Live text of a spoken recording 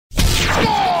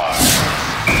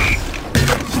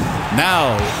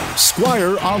Now,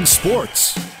 Squire on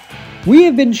Sports. We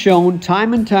have been shown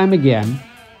time and time again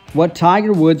what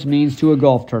Tiger Woods means to a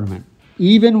golf tournament,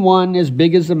 even one as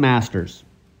big as the Masters.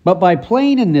 But by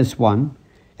playing in this one,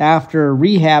 after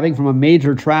rehabbing from a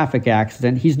major traffic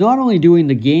accident, he's not only doing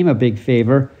the game a big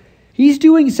favor, he's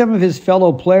doing some of his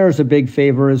fellow players a big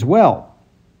favor as well.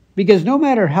 Because no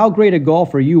matter how great a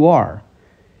golfer you are,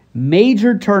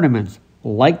 major tournaments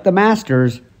like the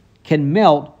Masters can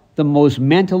melt the most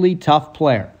mentally tough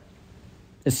player,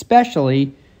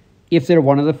 especially if they're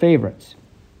one of the favorites.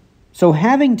 So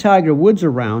having Tiger Woods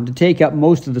around to take up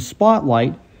most of the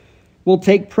spotlight will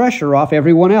take pressure off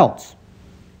everyone else.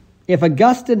 If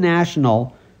Augusta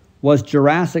National was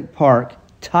Jurassic Park,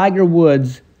 Tiger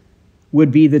Woods would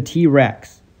be the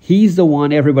T-Rex. He's the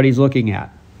one everybody's looking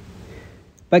at.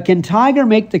 But can Tiger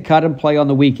make the cut and play on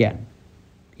the weekend?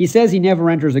 He says he never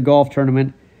enters a golf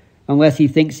tournament unless he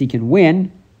thinks he can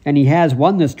win, and he has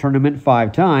won this tournament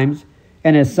 5 times,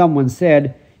 and as someone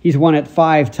said, he's won it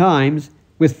 5 times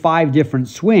with 5 different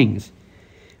swings.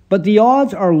 But the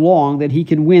odds are long that he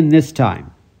can win this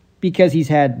time, because he's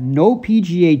had no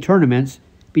PGA tournaments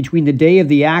between the day of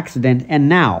the accident and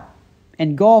now.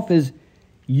 And golf is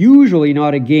usually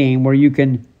not a game where you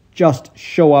can just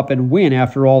show up and win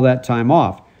after all that time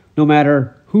off, no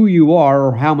matter who you are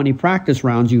or how many practice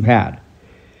rounds you've had.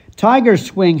 Tiger's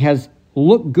swing has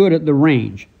looked good at the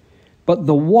range, but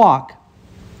the walk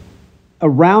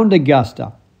around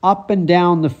Augusta, up and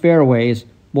down the fairways,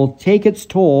 will take its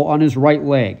toll on his right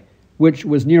leg, which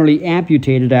was nearly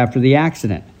amputated after the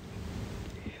accident.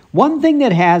 One thing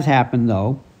that has happened,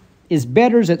 though, is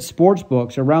bettors at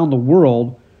sportsbooks around the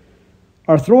world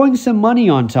are throwing some money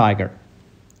on Tiger,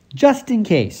 just in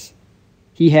case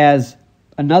he has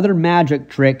another magic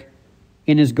trick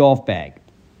in his golf bag.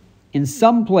 In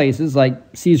some places, like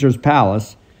Caesar's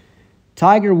Palace,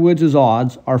 Tiger Woods'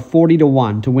 odds are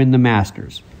 40-1 to win the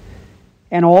Masters.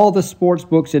 And all the sports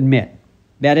books admit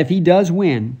that if he does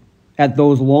win at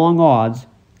those long odds,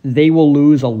 they will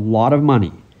lose a lot of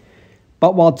money.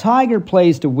 But while Tiger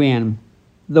plays to win,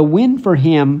 the win for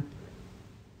him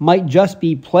might just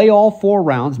be play all 4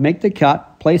 rounds, make the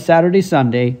cut, play Saturday,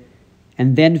 Sunday,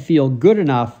 and then feel good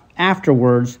enough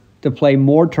afterwards to play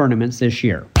more tournaments this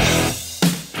year.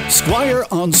 Squire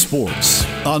on Sports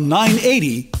on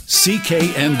 980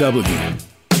 CKNW.